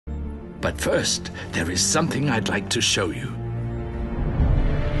But first, there is something I'd like to show you.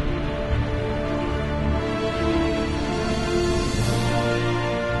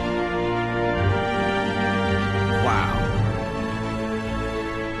 Wow.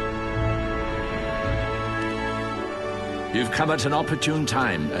 You've come at an opportune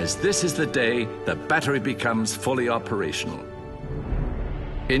time, as this is the day the battery becomes fully operational.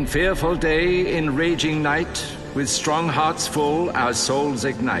 In fearful day, in raging night, with strong hearts full, our souls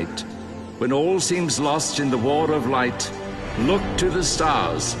ignite. When all seems lost in the war of light, look to the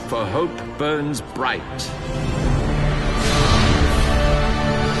stars, for hope burns bright.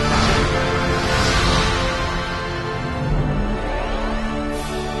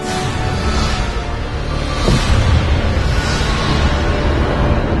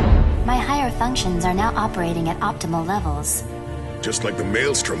 My higher functions are now operating at optimal levels. Just like the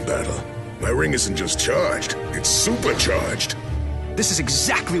Maelstrom battle. My ring isn't just charged, it's supercharged. This is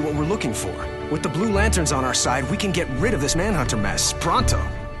exactly what we're looking for. With the Blue Lanterns on our side, we can get rid of this Manhunter mess, pronto.